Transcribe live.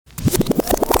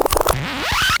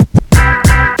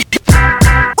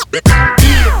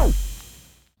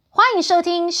迎收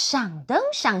听赏东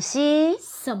赏西。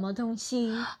什么东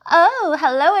西 Oh,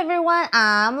 hello everyone,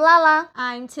 I'm Lala.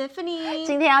 I'm Tiffany.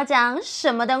 今天要讲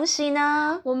什么东西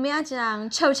呢？我们要讲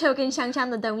臭臭跟香香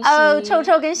的东西。臭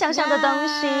臭跟香香的东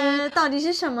西到底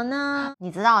是什么呢？你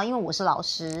知道，因为我是老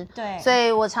师，对，所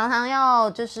以我常常要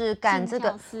就是赶这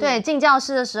个，进教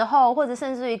室的时候，或者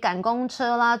甚至于赶公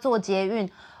车啦、坐捷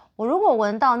运，我如果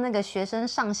闻到那个学生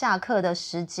上下课的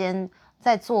时间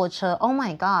在坐车 ，Oh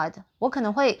my God， 我跟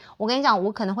你讲，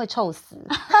我可能会臭死。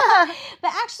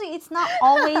But actually, it's not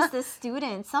always the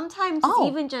students. Sometimes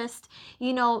it's even just,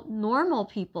 normal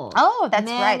people. Oh, that's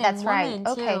right, Men that's and right. women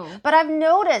Okay, too. but I've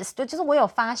noticed， 就是我有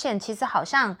发现，其实好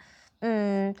像，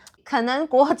可能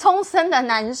国中生的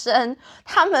男生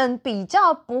他们比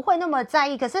较不会那么在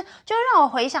意，可是就让我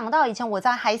回想到以前我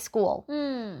在 high school，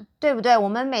对不对？我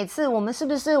们是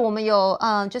不是我们有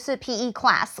就是 PE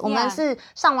class， 我们是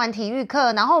上完体育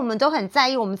课，然后我们都很在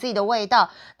意我们自己的味道，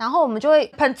然后我们就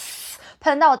会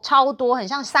喷到超多，很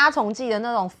像杀虫剂的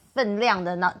那种分量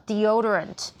的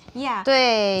deodorant。Yeah.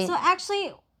 对。So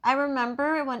actually, I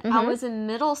remember when I was in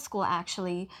middle school,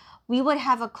 actually.We would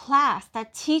have a class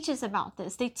that teaches about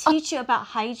this. They teach you about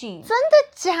hygiene. 真的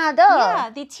假的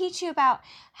Yeah, they teach you about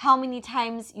how many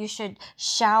times you should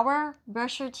shower,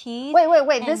 brush your teeth.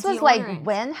 Wait. This was like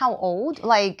when? How old?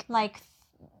 Like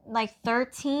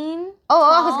 13.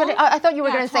 I thought you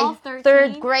were going to say 12,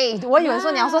 3rd grade. 我以为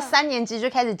说你要说3年级就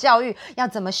开始教育要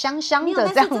怎么香香的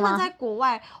这样吗？但是真的在国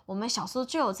外，我们小时候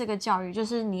就有这个教育，就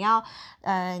是你要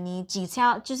你几次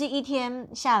就是一天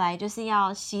下来就是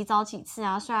要洗澡几次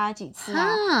啊，刷牙几次啊，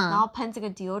然后喷这个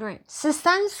deodorant。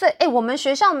13岁，我们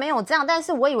学校没有这样，但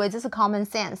是我以为这是 common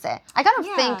sense。I kind of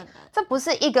think 这不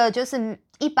是一个就是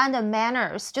一般的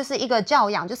manners， 就是一个教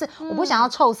养，就是我不想要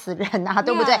臭死人啊，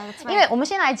对不对？因为我们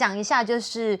先来讲一下，就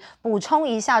是补充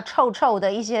一下臭臭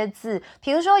的一些字，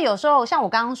比如说有时候像我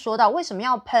刚刚说到，为什么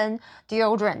要喷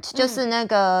deodorant， 就是那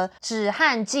个止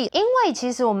汗剂，因为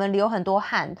其实我们流很多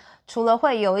汗。除了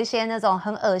会有一些那种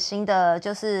很恶心的，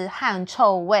就是汗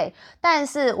臭味，但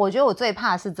是我觉得我最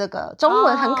怕的是这个，中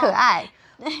文很可爱。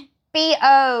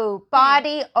BO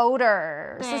body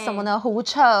odor 是什么呢？狐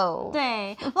臭。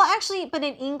对 ，Well actually, but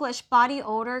in English, body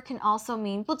odor can also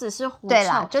mean 不只是狐臭，对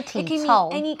啦，就体臭。It can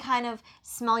mean any kind of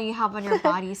smell you have on your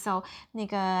body. So 那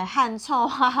个汗臭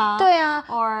啊，对啊，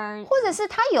 or 或者是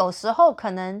他有时候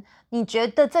可能。你觉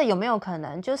得这有没有可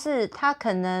能？就是他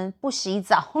可能不洗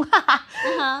澡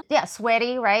，Yeah,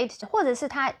 sweaty, right？ 或者是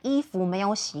他衣服没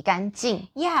有洗干净。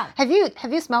Yeah. Have you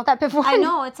smelled that before? I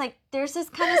know. It's like there's this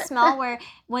kind of smell where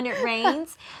when it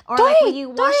rains, or like when you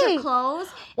wash your clothes,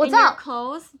 in your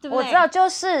clothes. 我知道，就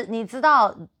是你知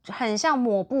道，很像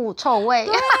抹布臭味。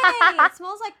对 ，It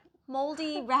smells like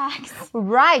moldy rags.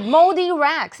 Right, moldy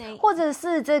rags. 或者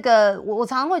是这个，我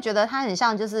常常会觉得它很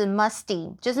像就是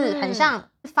musty， 就是很像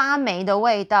发霉的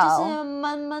味道，就是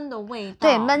闷闷的味道，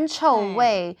对，闷臭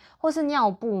味，或是尿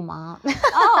布吗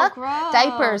gross.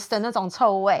 Diapers 的那种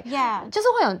臭味 Yeah. 就是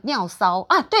会有尿骚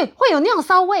啊，对，会有尿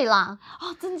骚味啦。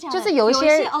真的假的？就是有一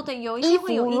些衣服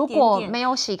如果没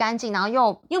有洗干净，然后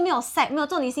又没有晒，没有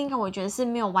重点是因为我觉得是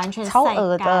没有完全晒干，超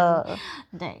恶的。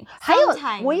对，还有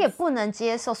我也不能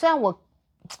接受，虽然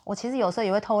我其实有时候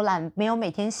也会偷懒，没有每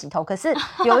天洗头。可是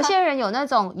有一些人有那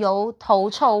种油头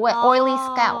臭味，oily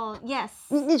scalp。Yes。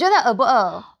你觉得恶不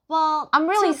恶？ Well, I'm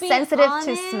really sensitive honest,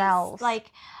 to smells. Like,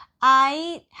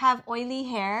 I have oily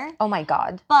hair. Oh my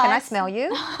God! Can I smell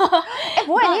you?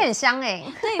 不会，你很香对，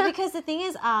 because the thing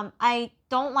is, I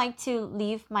don't like to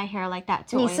leave my hair like that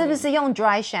too. 你是不是用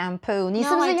dry shampoo？ 你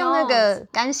是不是用那个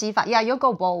干洗法 ？Yeah, you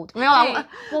go bold. 没有啦，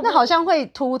那好像会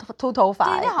秃头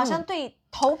发。对，那好像对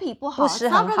头皮不好。It's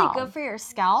not really good for your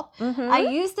scalp. I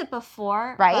used it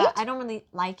before, right? But I don't really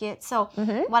like it. So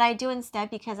what I do instead,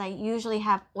 because I usually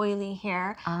have oily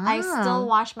hair, I still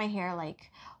wash my hair like,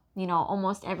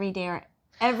 almost every day or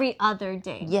every other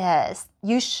day. Yes,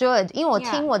 you should. 因为我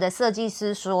听我的设计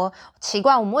师说，奇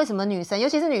怪，我们为什么女生，尤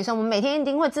其是女生，我们每天一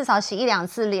定会至少洗1-2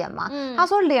次脸嘛？他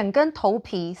说脸跟头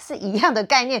皮是一样的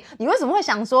概念，你为什么会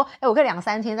想说，我可以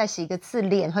2-3天再洗个次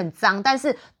脸很脏，但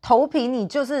是头皮你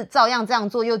就是照样这样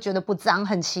做又觉得不脏，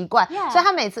很奇怪。所以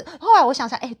他每次后来我想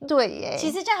想，对耶，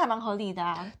其实这样还蛮合理的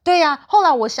啊。对呀，后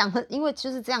来我想，因为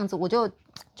就是这样子，我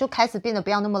就开始变得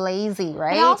不要那么 lazy,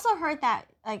 right? I also heard that,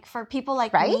 like for people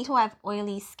like me who have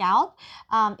oily scalp,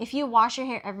 if you wash your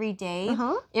hair every day,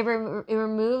 it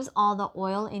removes all the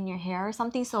oil in your hair or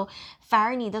something. So 反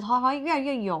而你的头发越来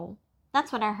越油。That's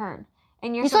what I heard.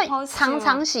 And you're supposed to 常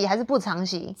常洗还是不常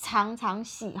洗？常常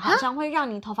洗，好像会让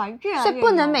你头发越来越油。所以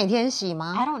不能每天洗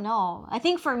吗？ I don't know. I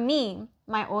think for me,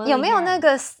 my oily hair. 有没有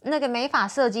那个美发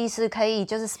设计师可以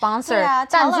就是 sponsor 啊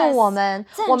赞助我们，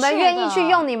我们愿意去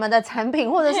用你你们的产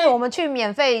品，或者是我们去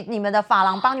免费你们的发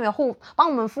廊帮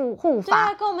我们护发。对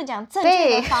啊，跟我们讲正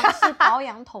确的方式保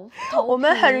养头皮。我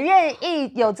们很愿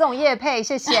意有这种业配，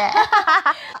谢谢。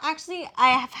Actually,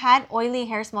 I have had oily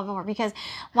hair smell before because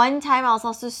one time I was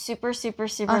also super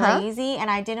lazy and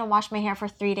I didn't wash my hair for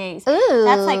 3 days.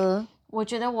 That's like 我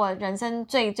觉得我人生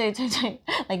最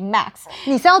like max。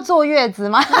你是要坐月子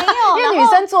吗？没有，因为女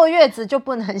生坐月子就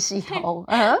不能洗头。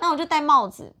那我就戴帽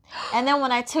子。And then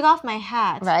when I took off my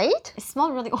hat, right? It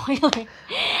smelled really oily.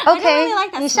 OK, really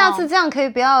like that 你下次 smell. 这样可以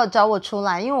不要找我出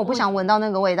来，因为我不想闻到那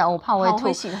个味道，我怕我会吐。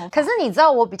会洗头发可是你知道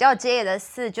我比较介意的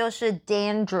是就是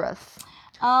dandruff，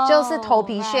 就是头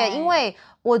皮屑，因为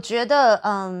我觉得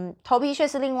头皮屑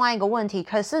是另外一个问题。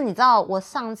可是你知道我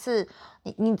上次。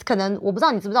你可能我不知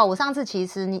道你知不知道，我上次其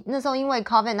实你那时候因为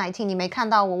COVID-19 你没看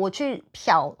到我去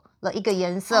漂了一个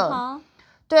颜色，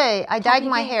对 I dyed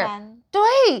my hair，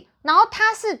 对，然后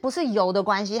它是不是油的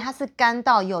关系，它是干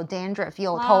到有 dandruff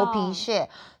有头皮屑，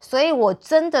所以我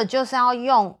真的就是要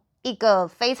用一个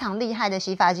非常厉害的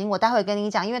洗发精，我待会跟你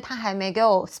讲，因为他还没给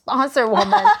我 sponsor 我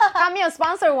们，他没有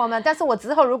sponsor 我们，但是我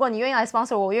之后如果你愿意来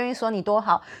sponsor 我愿意说你多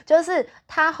好，就是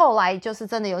他后来就是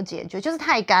真的有解决，就是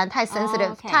太干太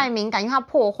sensitive、太敏感，因为它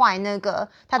破坏那个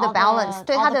它的 balance，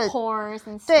 对它的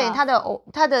对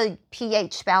它的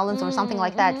pH balance or something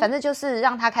like that，反正就是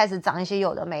让它开始长一些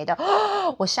有的没的，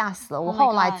我吓死了，我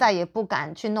后来再也不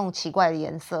敢去弄奇怪的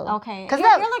颜色。OK， 可是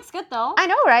your hair looks good though. I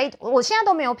know, right？ 我现在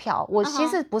都没有漂，我其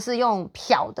实不是用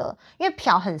漂的，因为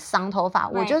漂很伤头发，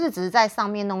我就是只是在上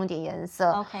面弄一点颜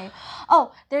色。Okay. Oh,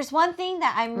 there's one thing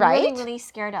that I'm really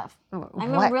scared of.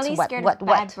 I'm really scared of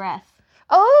bad breath.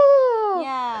 哦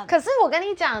Yeah. 可是我跟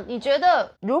你讲，你觉得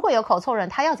如果有口臭人，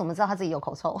他要怎么知道他自己有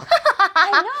口臭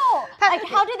I know. Like,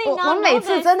 how do they not know this? 我每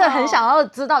次真的很想要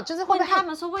知道，就是会不会他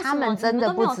们说为什么他们真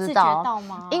的不知你们都没有自道觉到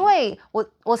吗？因为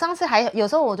我上次还有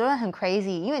时候我就会很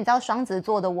crazy， 因为你知道双子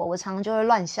座的我常常就会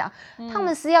乱想，他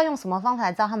们是要用什么方法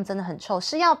才知道他们真的很臭？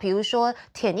是要比如说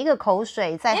舔一个口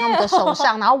水在他们的手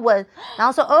上，然后闻，然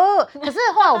后说可是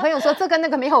后来我朋友说这跟那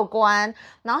个没有关。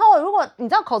然后如果你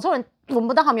知道口臭人闻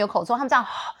不到他们有口臭，他们这样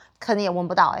可能也闻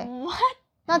不到What？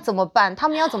 那怎么办？他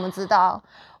们要怎么知道？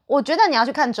我觉得你要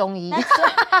去看中医。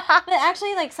But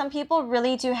actually, like some people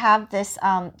really do have this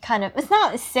kind of, it's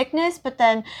not a sickness, but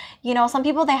then, you know, some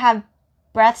people they have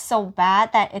breath so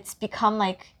bad that it's become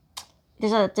like,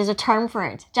 there's a term for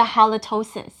it, 叫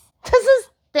halitosis.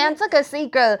 等一下，这个是一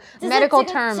个 medical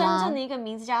term 吗？真正的一个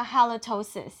名字叫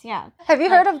halitosis. Yeah. Have you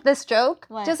heard of this joke?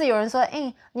 What? 就是有人说，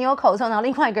你有口臭，然后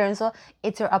另外一个人说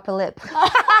 ，It's your upper lip.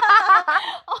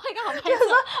 Oh my god！ 就是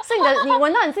说，是你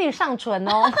闻到你自己上唇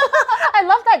哦。I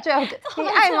love that joke. 你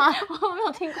爱吗？我没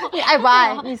有听过。你爱不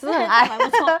爱？你是不是很爱？不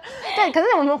错。对，可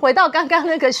是我们回到刚刚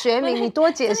那个学名，你多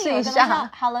解释一下。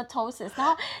halitosis， 然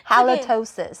后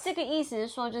halitosis 这个意思是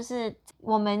说，就是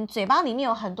我们嘴巴里面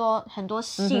有很多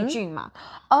细菌嘛。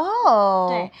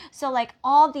对 ，so like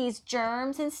all these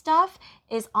germs and stuff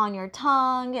is on your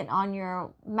tongue and on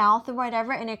your mouth or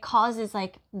whatever, and it causes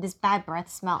like this bad breath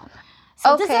smell.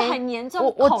 So 这是很严重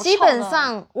口臭的。我基本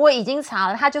上我已经查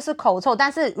了，它就是口臭，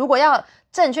但是如果要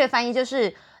正确翻译，就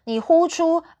是你呼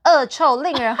出恶臭，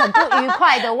令人很不愉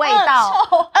快的味道，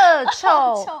恶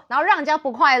臭，然后让人家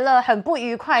不快乐，很不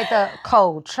愉快的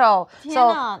口臭。天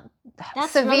哪！That's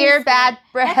severe really bad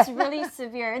breath. That's really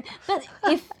severe. But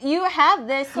if you have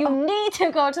this, you need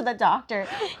to go to the doctor.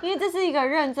 因为这是一个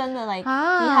认真的 like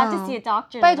you have to see a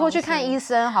doctor. 拜托去看医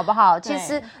生好不好？其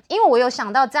实因为我有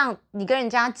想到这样，你跟人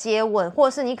家接吻，或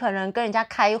者是你可能跟人家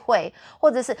开会，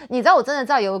或者是你知道我真的知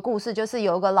道有个故事，就是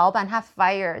有一个老板他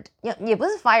fired， 也不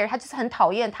是 fired， 他就是很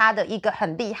讨厌他的一个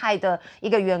很厉害的一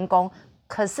个员工。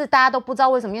可是大家都不知道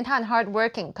为什么，因为他很 hard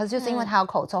working， 可是就是因为他有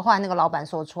口臭，后来那个老板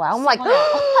说出来，我们 like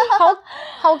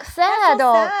好 sad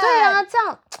哦，对啊，这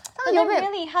样有点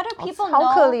really, how do people know？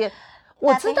 好可怜。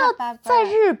我知道在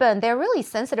日本 they're really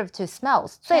sensitive to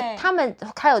smells， 所以他们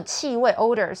还有气味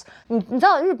odors。你知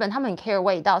道日本他们很 care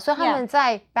味道，所以他们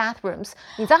在 bathrooms，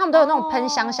 你知道他们都有那种喷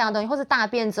香香的东西，或是大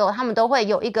便之后他们都会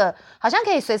有一个好像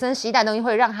可以随身携带的东西，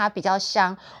会让它比较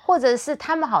香，或者是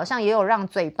他们好像也有让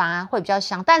嘴巴会比较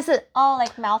香，但是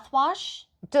like mouthwash。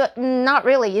对，not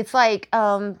really. It's like，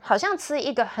 好像吃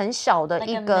一个很小的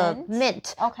一个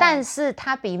mint， 但是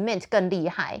它比 mint 更厉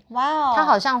害。哇，它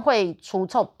好像会除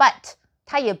臭 ，but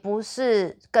它也不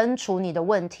是根除你的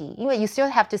问题，因为 you still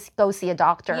have to go see a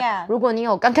doctor. Yeah. 如果你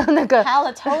有刚刚那个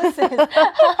halitosis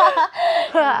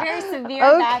very severe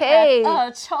Okay.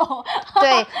 恶臭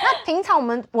对，那平常我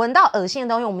们闻到恶心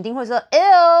的东西，我们一定会说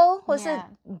ew 或是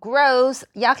gross,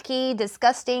 yucky,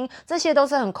 disgusting， 这些都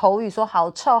是很口语说好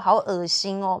臭好恶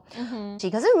心哦。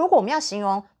可是如果我们要形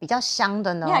容比较香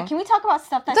的呢 Yeah, can we talk about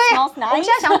stuff that 对 smells nice? 我们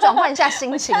现在想转换一下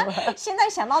心情了现在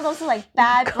想到都是 like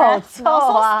bad 口 breath 臭 smell,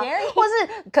 so 啊 scary 或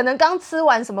是可能刚吃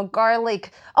完什么 garlic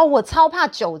哦，我超怕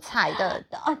韭菜的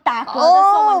打嗝的时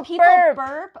候 when people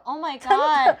burp oh my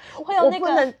god 会有那个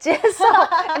我不能接受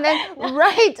and then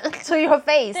right to your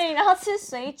face 对，然后吃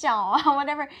水饺啊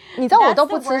whatever 你知道我都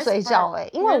不 That's the 吃水 worst 饺 burp.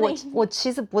 因为 Really? 我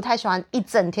其实不太喜欢一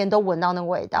整天都闻到那个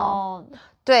味道哦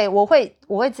对我会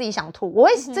自己想吐我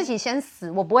会自己先死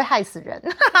我不会害死人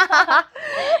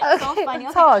So funny.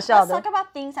 Okay, 超好笑的 Let's talk about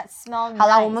things that smell nice. 好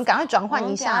啦我们赶快转换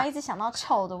一下我们不要一直想到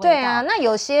臭的味道对啊那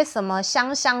有些什么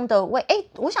香香的味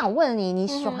我想问你你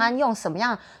喜欢用什么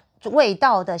样味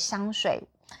道的香水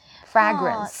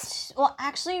fragrance well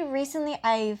actually recently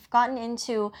I've gotten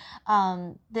into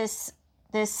this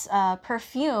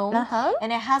perfume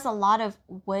and it has a lot of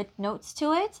wood notes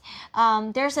to it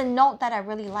there's a note that I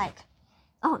really like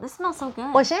Oh, this smells so good.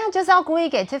 我现在就是要故意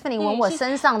给 Tiffany 闻我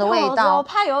身上的味道我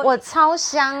怕有我超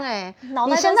香脑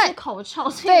袋都是口臭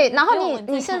对然后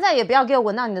你现在也不要给我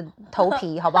闻到你的头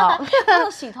皮好不好我有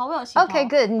洗头 OK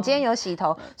good 你今天有洗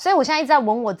头所以我现在一直在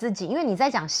闻我自己因为你在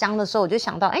讲香的时候我就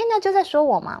想到那就在说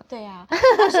我嘛对啊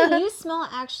Actually you smell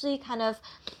actually kind of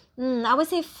I would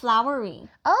say flowery.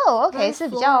 Oh, okay, 是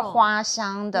比较花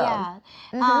香的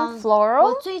floral.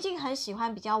 我最近很喜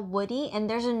欢比较 woody and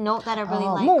there's a note that I really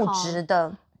like 木质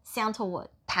的 sandalwood.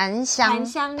 檀香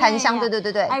对对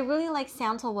对对 I really like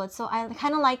sandalwood, so I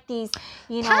kind of like these,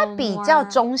 you know, 它比较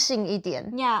中性一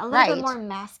点 Yeah, a little bit more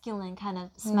masculine kind of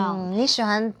smell. 你喜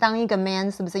欢当一个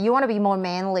man 是不是 You want to be more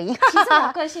manly 其实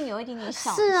我个性有一点点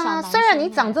小是啊虽然你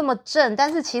长这么正但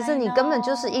是其实你根本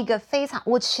就是一个非常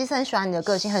我其实很喜欢你的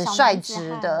个性很率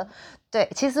直的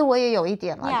对其实我也有一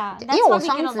点啦因为我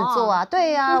双子座啊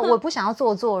对啊我不想要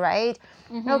做作 right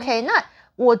OK 那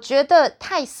我觉得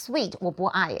太 sweet 我不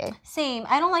爱Same.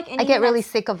 I don't like anything I get really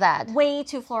sick of that. Way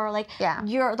too floral. Like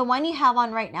the one you have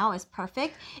on right now is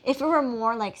perfect. If it were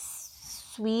more like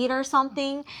sweet or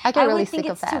something, I get really would think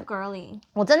sick it's of that. too girly.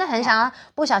 我真的很想要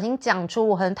不小心讲出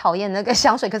我很讨厌那个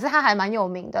香水，可是它还蛮有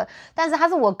名的。但是它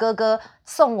是我哥哥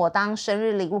送我当生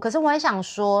日礼物，可是我很想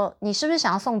说，你是不是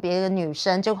想要送别的女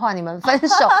生，就换你们分手？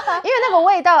因为那个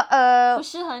味道不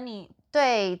适合你。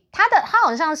对，它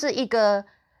好像是一个。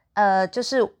就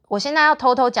是我现在要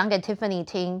偷偷讲给 Tiffany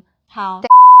听。好，你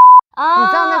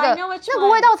知道那个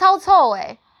味道超臭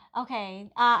Okay,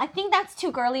 I think that's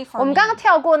too girly for me. 我们刚刚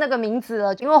跳过那个名字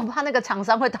了，因为我怕那个厂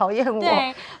商会讨厌我。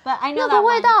对 ，But I know 那个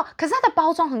味道，可是它的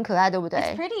包装很可爱，对不对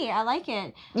It's pretty, I like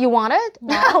it. You want it?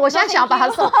 No, 我现在想要把它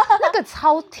送。那个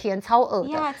超甜超恶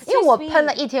的，因为我喷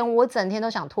了一天，我整天都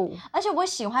想吐。而且我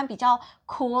喜欢比较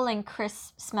cool and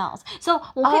crisp smells. So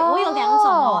我有两种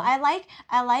哦 I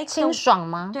like 清爽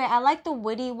吗？对 I like the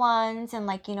woody ones and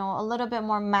like you know a little bit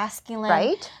more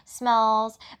masculine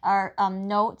smells or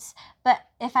notes. But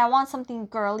if I want something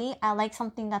girly, I like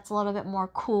something that's a little bit more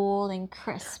cool and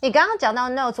crisp. 你刚刚讲到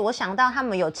notes， 我想到他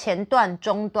们有前段、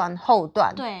中段、后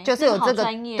段，对，就是有这个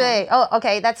对哦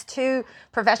 ，OK, that's too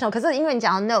professional。可是因为你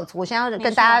讲到 notes， 我现在要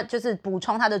跟大家就是补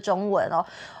充它的中文哦。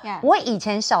我以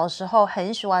前小时候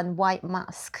很喜欢 white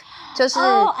musk， 就是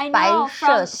白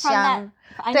麝香。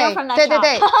对对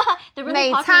对对，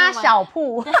美擦小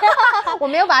铺，我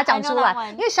没有把它讲出来，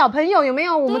因为小朋友有没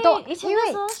有？我们都以前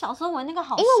那时候小时候闻那个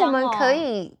好香因为我们可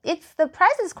以 the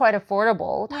price is quite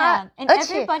affordable。而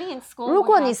且如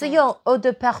果你是用 eau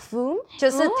de parfum， 就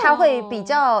是它会比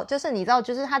较，就是你知道，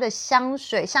就是它的香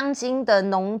水香精的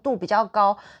浓度比较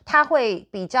高，它会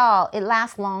比较 it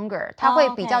lasts longer， 它会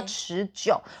比较持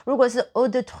久。如果是 eau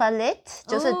de toilette，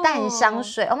 就是淡香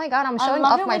水。Oh my God, I'm showing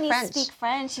off my French. Speak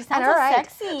French. She sounds so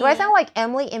sexy. Do I sound like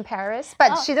Emily in Paris?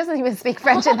 But she doesn't even speak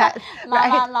French in that,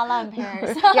 right? Lala in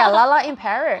Paris. Yeah, Lala in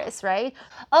Paris, right?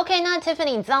 Okay, 那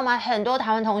Tiffany 你知道吗？很多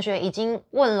台湾同学已经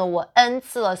问了我 N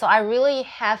次了 ，so I really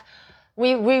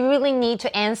we really need to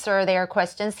answer their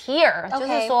questions here. 就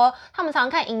是说，他们常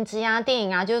看影集啊、电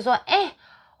影啊，就是说，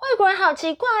外国人好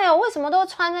奇怪哦，为什么都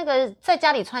穿那个在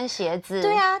家里穿鞋子？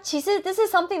对啊，其实 this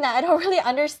is something that I don't really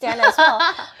understand as well.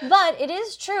 But it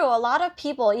is true. A lot of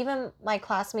people, even my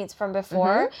classmates from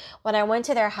before, when I went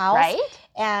to their house,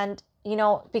 and you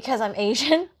know, because I'm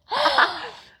Asian,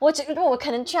 我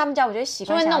可能去他们家，我就习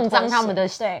惯就会弄脏他们的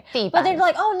地板。But they're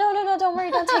like, oh no, don't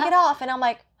worry, don't take it off. And I'm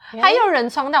like, 还有人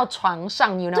穿到床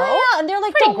上 you know? 对啊 and they're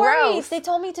like, Pretty don't worry. gross. They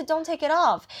told me to don't take it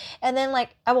off. And then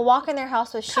like, I will walk in their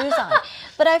house with shoes on.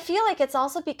 But I feel like it's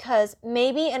also because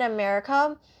maybe in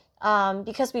America,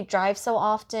 because we drive so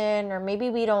often or maybe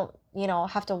we don't, you know,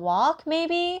 have to walk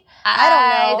maybe?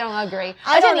 I don't agree.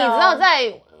 而且你知道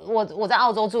我在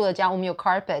澳洲住的家，我们有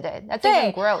carpet that's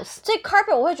even gross. 所以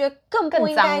carpet 我会觉得更不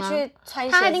应该去穿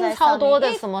鞋子在上面，它一定超多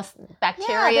的什么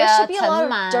bacteria 尘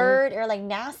螨 dirt or like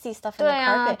nasty stuff in the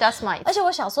carpet. Dust mites. 而且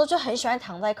我小时候就很喜欢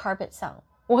躺在 carpet 上。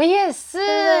我也是，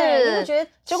对，你觉得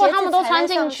结果他们都穿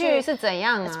进去是怎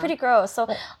样啊 ？It's pretty gross. So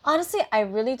honestly, I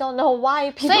really don't know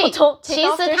why people don't take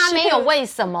off their shoes. 其实它没有为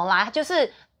什么啦，就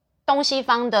是东西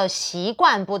方的习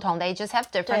惯不同 ，they just have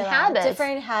different habits.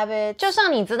 Different habits. 就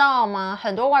像你知道吗？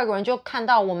很多外国人就看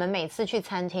到我们每次去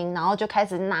餐厅，然后就开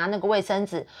始拿那个卫生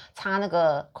纸擦那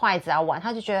个筷子啊碗，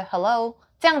他就觉得 hello。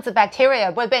这样子 bacteria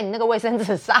不会被你那个卫生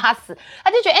纸杀死，他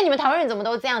就觉得你们台湾人怎么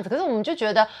都这样子？可是我们就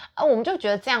觉得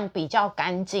这样比较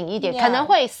干净一点，可能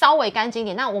会稍微干净一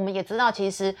点。那我们也知道，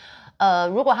其实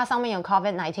如果它上面有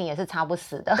COVID-19 也是擦不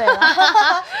死的。对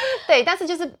啦对，但是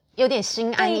就是有点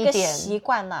心安一点，一个习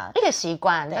惯啦，一个习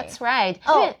惯。That's right.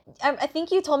 Oh, I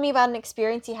think you told me about an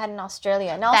experience you had in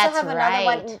Australia, and I also have another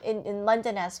one in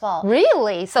London as well.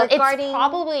 Really? So it's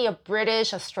probably a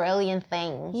British Australian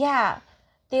thing. Yeah,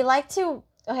 they like to.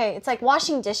 Okay, it's like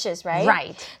washing dishes, right?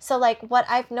 Right. So like what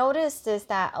I've noticed is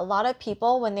that a lot of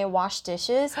people when they wash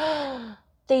dishes,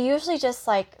 they usually just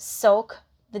like soak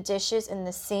the dishes in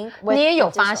the sink with 你也有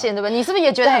发现对不对？你是不是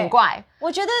也觉得很怪？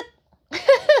我觉得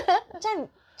这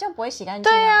样不会洗干净。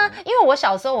对啊，因为我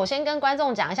小时候，我先跟观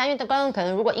众讲一下，因为观众可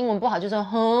能如果英文不好，就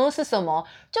说是什么？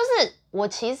就是我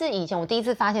其实以前我第一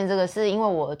次发现这个，是因为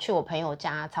我去我朋友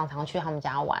家，常常去他们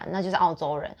家玩，那就是澳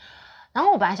洲人。然后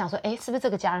我本来想说，是不是这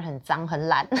个家人很脏很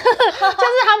懒？就是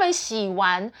他们洗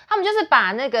完，他们就是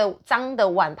把那个脏的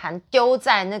碗盘丢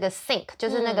在那个 sink， 就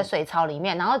是那个水槽里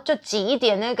面，然后就挤一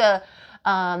点那个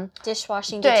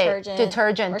dishwashing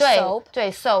detergent 对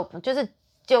soap， 就是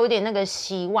丢一点那个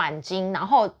洗碗精，然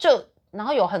后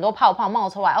有很多泡泡冒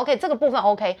出来。OK， 这个部分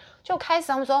OK， 就开始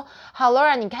他们说，好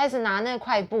 ，Laura， 你开始拿那个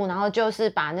块布，然后就是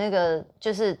把那个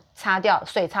就是擦掉，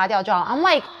水擦掉就好。I'm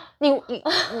like， you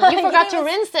forgot to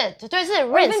rinse it， 对，是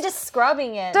rinse， even just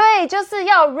scrubbing it， 对，就是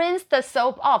要 rinse the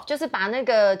soap off， 就是把那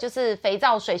个就是肥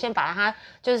皂水先把它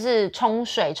就是冲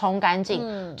水冲干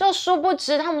净。就殊不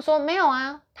知他们说没有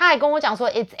啊。他还跟我讲说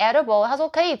it's edible， 他说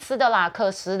可以吃的啦，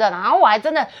可食的啦。然后我还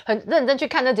真的很认真去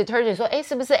看那 detergent， 说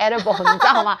是不是 edible， 你知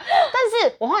道吗？但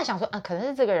是我后来想说可能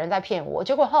是这个人在骗我。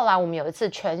结果后来我们有一次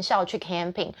全校去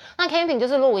camping， 那 camping 就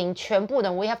是露营，全部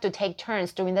的 we have to take turns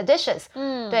doing the dishes。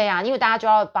对啊，因为大家就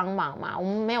要帮忙嘛，我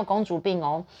们没有公主病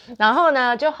哦。然后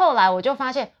呢，就后来我就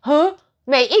发现，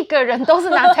每一个人都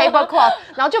是拿 tablecloth，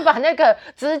 然后就把那个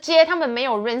直接他们没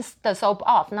有 rinse the soap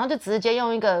off， 然后就直接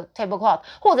用一个 tablecloth，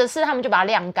 或者是他们就把它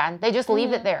晾干 ，they just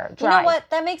leave it there dry. You know what?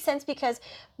 That makes sense because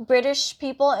British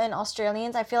people and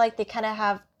Australians, I feel like they kind of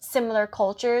have similar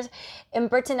cultures. In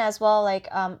Britain as well, like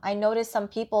I noticed some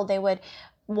people they would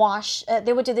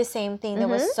they would do the same thing. They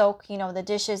would soak, the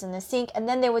dishes in the sink, and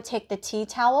then they would take the tea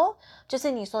towel, 就是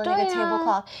你说的那个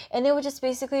tablecloth, and they would just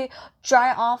basically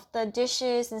dry off the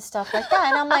dishes and stuff like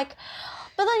that. And I'm like,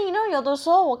 but then 有的时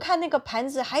候我看那个盘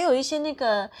子还有一些那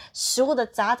个食物的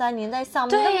渣渣粘在上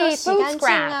面，都没有洗干净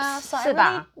啊，是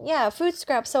吧？ Yeah, food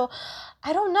scraps. So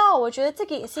I don't know， 我觉得这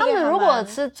个也是一个。他们如果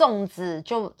吃粽子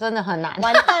就真的很难，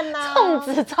完蛋啦！粽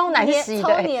子超难洗的，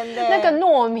超黏的。那个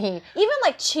糯米 ，even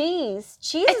like cheese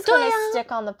is gonna stick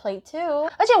on the plate too。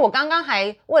而且我刚刚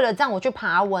还为了这样我去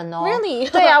爬文哦 ，Really？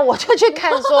 对啊，我就去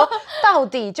看说到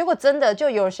底，结果真的就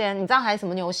有些人，你知道还什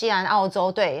么纽西兰、澳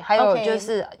洲对，还有就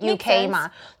是 UK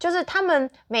嘛，就是他们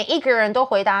每一个人都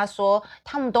回答说，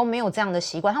他们都没有这样的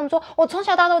习惯。他们说我从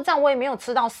小到大都这样，我也没有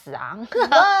吃到死啊。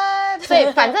所以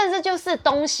反正这就是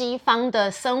东西方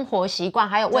的生活习惯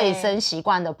还有卫生习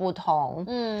惯的不同。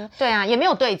对啊，也没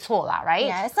有对错啦 ，right?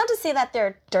 Yeah, it's not to say that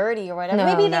they're dirty or whatever. No,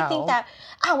 Maybe they think that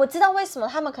我知道为什么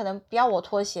他们可能不要我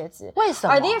脱鞋子。为什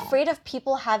么 ？Are they afraid of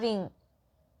people having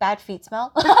bad feet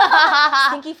smell?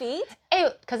 Stinky feet?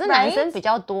 可是男生比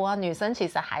较多啊，女生其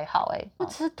实还好不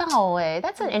知道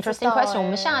That's an interesting question。我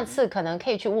们下次可能可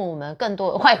以去问我们更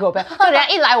多的外国朋友，就人家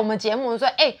一来我们节目说，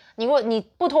你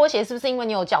不脱鞋是不是因为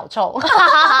你有脚臭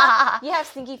？You have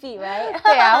stinky feet, right?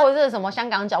 对啊，或者是什么香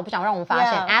港脚不想让我们发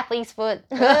现 ，athlete's foot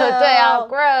对啊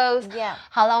 ，gross。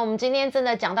好了，我们今天真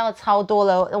的讲到超多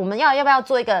了，我们要不要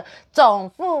做一个总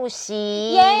复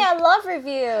习 ？Yeah, I love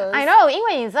reviews. I know， 因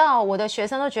为你知道我的学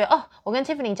生都觉得我跟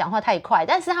Tiffany 讲话太快，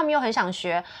但是他们又很想想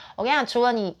学，我跟你讲，除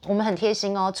了我们很贴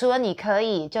心哦，除了你可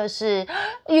以就是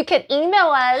you can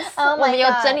email us， 我们有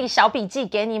整理小笔记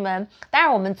给你们。当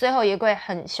然，我们最后也会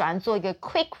很喜欢做一个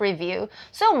quick review。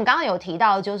所以我们刚刚有提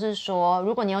到，就是说，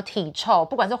如果你有体臭，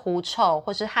不管是狐臭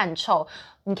或是汗臭，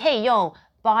你可以用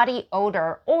body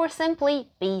odor or simply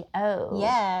BO.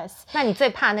 Yes. 那你最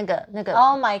怕那个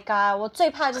 ？Oh my god， 我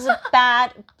最怕就是 bad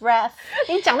breath。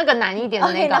你讲那个难一点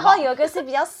的那个。Okay， 然后有一个是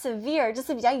比较 severe， 就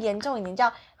是比较严重一点，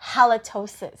叫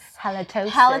halitosis.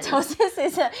 Halitosis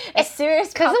is a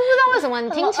serious. 可是不知道为什么你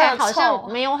听起来好像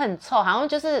没有很臭，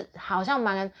好像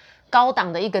蛮高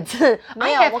档的一个字。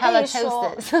没有，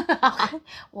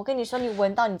我跟你说，你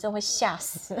闻到你真的会吓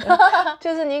死。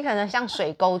就是你可能像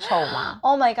水沟臭嘛。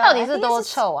Oh my god， 到底是多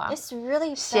臭啊 ？It's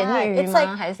really bad. 咸鱼吗？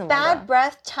 It's 还是什么 bad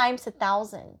breath times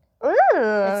 1,000.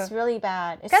 It's really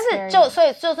bad. 但是所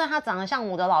以就算他长得像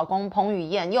我的老公彭于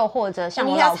晏，又或者像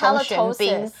我老公玄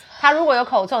彬，他如果有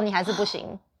口臭，你还是不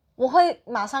行。我会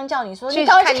马上叫你说去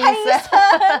看医生。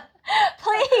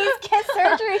Please get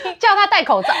surgery. 叫他戴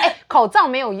口罩，口罩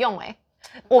没有用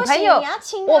我朋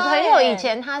友以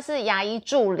前他是牙医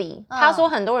助理，他说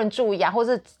很多人蛀牙或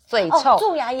是嘴臭，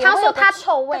蛀牙也他说他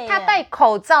臭味，他戴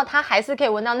口罩他还是可以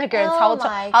闻到那个人超臭。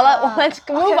好了，我们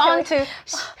move on to，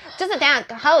 就是等一下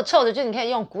还有臭的，就是你可以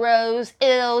用 gross、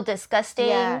ill、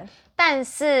disgusting。但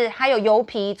是还有油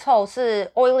皮臭是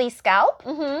oily scalp，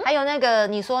 还有那个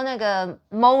你说那个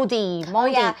moldy。Oh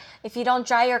yeah, if you don't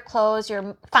dry your clothes,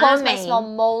 your clothes may smell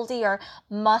moldy or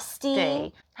musty。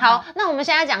对，好，那我们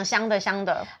现在讲香的。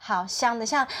好，香的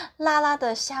像拉拉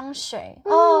的香水。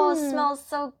Oh, smells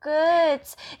so good.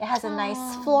 It has a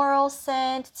nice floral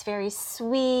scent. It's very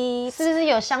sweet. 是不是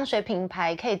有香水品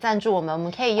牌可以赞助我们？我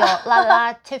们可以有拉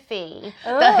拉 Tiffy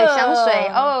的香水。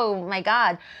Oh my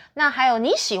god！ 那还有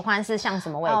你喜欢是像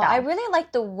什么味道？ I really like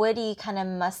the woody kind of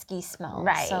musky smell.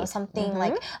 Right. So something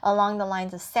like along the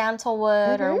lines of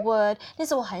sandalwood or wood. 那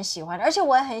是我很喜欢的，而且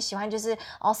我也很喜欢就是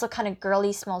also kind of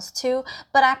girly smells too.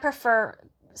 But I prefer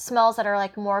smells that are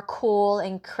like more cool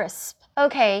and crisp.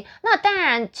 OK， 那当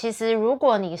然，其实如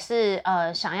果你是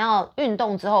想要运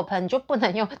动之后喷，就不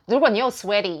能用。如果你又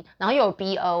sweaty， 然后又有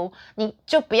BO， 你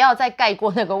就不要再盖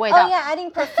过那个味道。Oh yeah, adding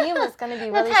perfume is gonna be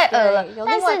really 那太恶了。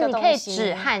但是你可以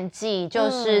止汗剂，就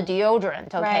是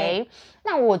deodorant。OK，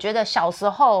那我觉得小时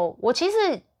候，我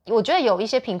觉得有一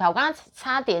些品牌，我刚刚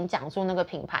差点讲出那个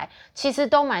品牌，其实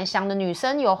都蛮香的。女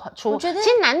生有出，其实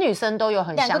男女生都有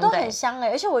很香的，两个都很香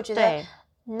而且我觉得。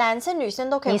男生女生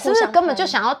都可以互相喷。你是不是根本就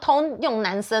想要偷用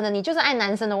男生的？你就是爱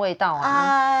男生的味道啊！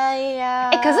哎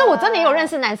呀，可是我真的也有认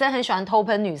识男生很喜欢偷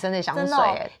喷女生的香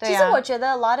水。对其实我觉得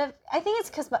a lot of I think it's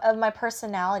because of my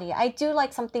personality. I do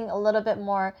like something a little bit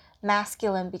more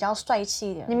masculine， 比较帅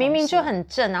气一点。你明明就很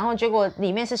正，然后结果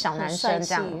里面是小男生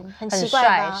这样，很奇怪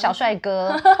吧？小帅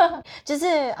哥。就是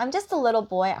I'm just a little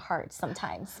boy at heart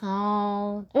sometimes。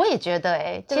哦，我也觉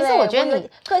得其实我觉得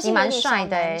你蛮帅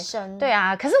的对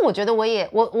啊，可是我觉得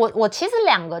我其实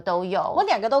两个都有，我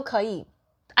两个都可以。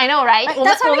I know, right? 我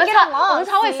们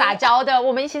超会撒娇的，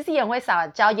我们其实也很会撒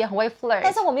娇，也很会 flirt。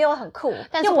但是我们又很酷，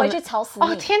但是我不会去吵死你。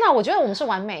哦天哪，我觉得我们是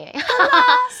完美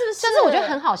是不是？就是我觉得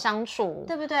很好相处，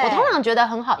对不对？我通常觉得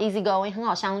很好 easy going 很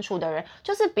好相处的人，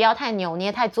就是不要太扭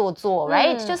捏、太做作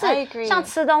 ，right？ 就是像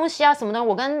吃东西啊什么的，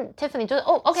我跟 Tiffany 就是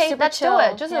OK，let's do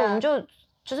it， 就是我们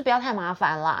就是不要太麻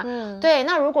烦啦。对。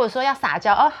那如果说要撒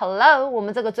娇，hello， 我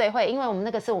们这个最会，因为我们那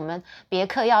个是我们别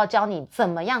课要教你怎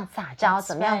么样撒娇，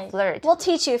怎么样 flirt。We'll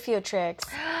teach you a few tricks.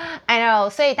 I know，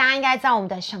 所以大家应该知道我们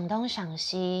的想东想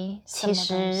西，其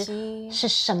实是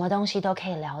什么东西都可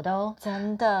以聊的哦。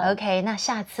真的。OK， 那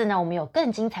下次呢，我们有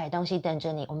更精彩的东西等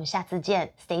着你，我们下次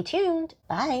见 ，Stay tuned，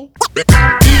 Bye。